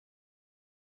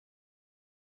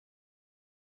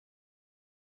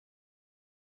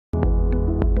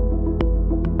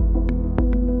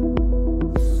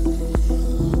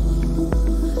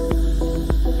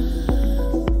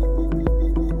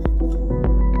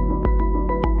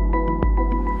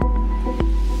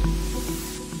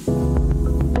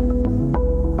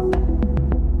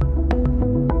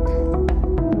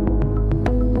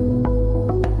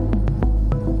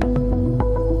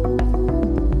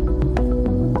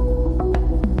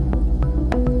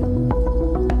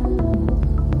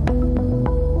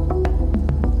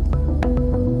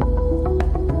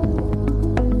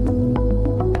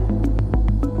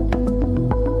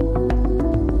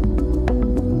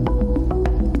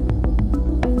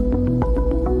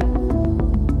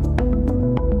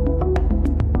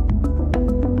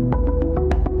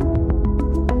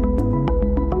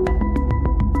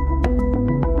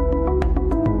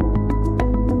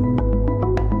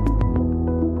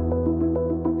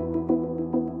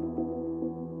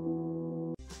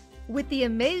With the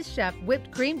Amaze Chef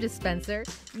Whipped Cream Dispenser,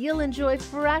 you'll enjoy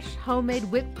fresh homemade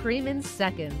whipped cream in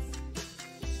seconds.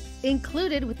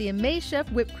 Included with the Amaze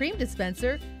Chef Whipped Cream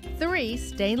Dispenser, 3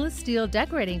 stainless steel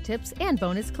decorating tips and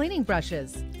bonus cleaning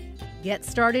brushes. Get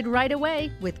started right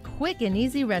away with quick and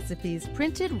easy recipes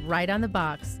printed right on the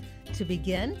box. To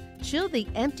begin, chill the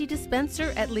empty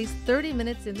dispenser at least 30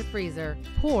 minutes in the freezer.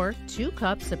 Pour 2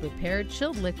 cups of prepared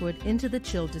chilled liquid into the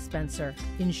chilled dispenser.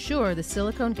 Ensure the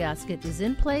silicone gasket is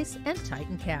in place and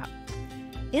tighten cap.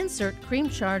 Insert cream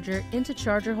charger into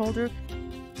charger holder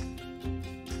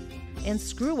and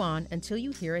screw on until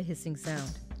you hear a hissing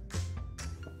sound.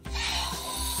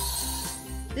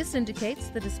 This indicates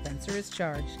the dispenser is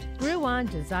charged. Screw on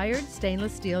desired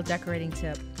stainless steel decorating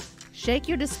tip. Shake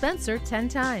your dispenser 10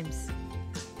 times.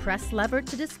 Press lever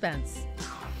to dispense.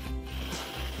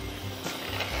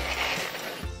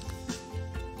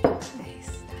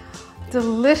 Nice.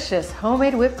 Delicious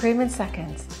homemade whipped cream in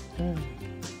seconds.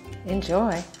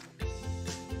 Enjoy.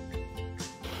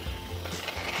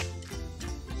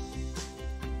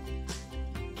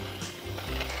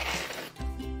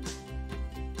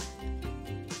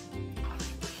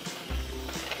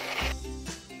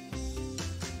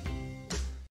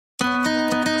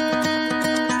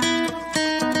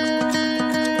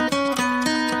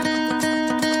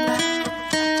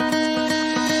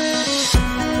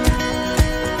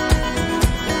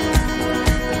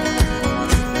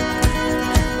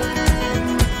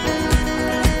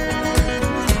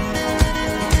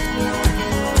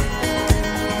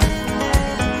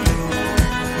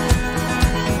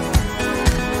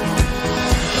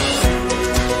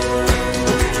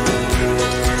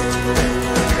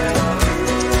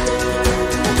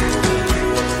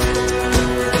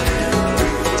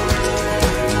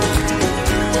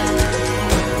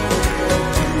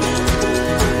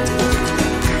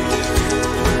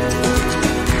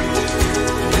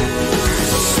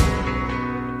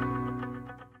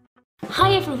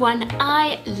 Hi everyone,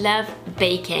 I love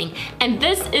baking and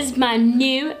this is my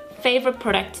new favorite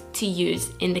product to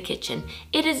use in the kitchen.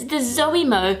 It is the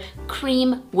Zoemo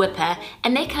Cream Whipper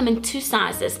and they come in 2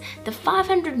 sizes, the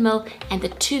 500ml and the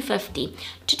 250.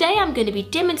 Today I'm going to be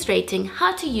demonstrating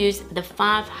how to use the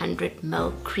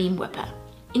 500ml Cream Whipper.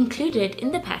 Included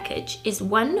in the package is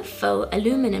 1 full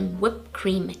aluminum whipped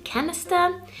cream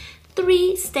canister,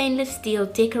 3 stainless steel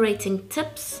decorating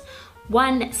tips,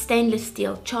 1 stainless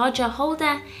steel charger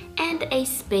holder and a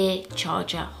spare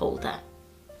charger holder.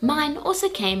 Mine also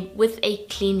came with a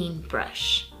cleaning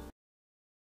brush.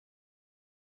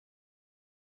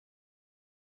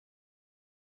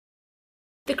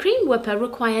 The Cream Whipper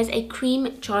requires a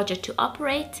cream charger to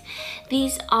operate.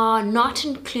 These are not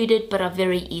included but are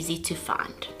very easy to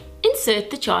find.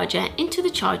 Insert the charger into the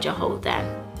charger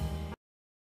holder.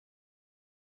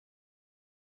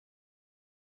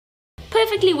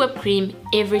 Perfectly whipped cream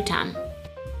every time.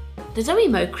 The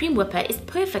Zoemo Cream Whipper is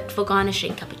perfect for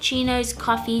garnishing cappuccinos,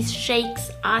 coffees,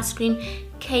 shakes, ice cream,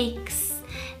 cakes,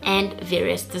 and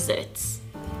various desserts.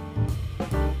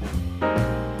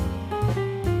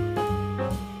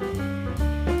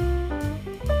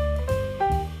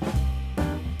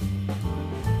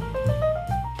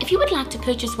 If you would like to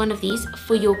purchase one of these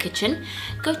for your kitchen,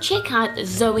 go check out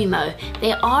Zoemo.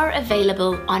 They are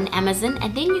available on Amazon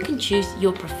and then you can choose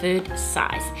your preferred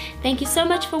size. Thank you so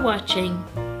much for watching.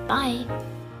 Bye.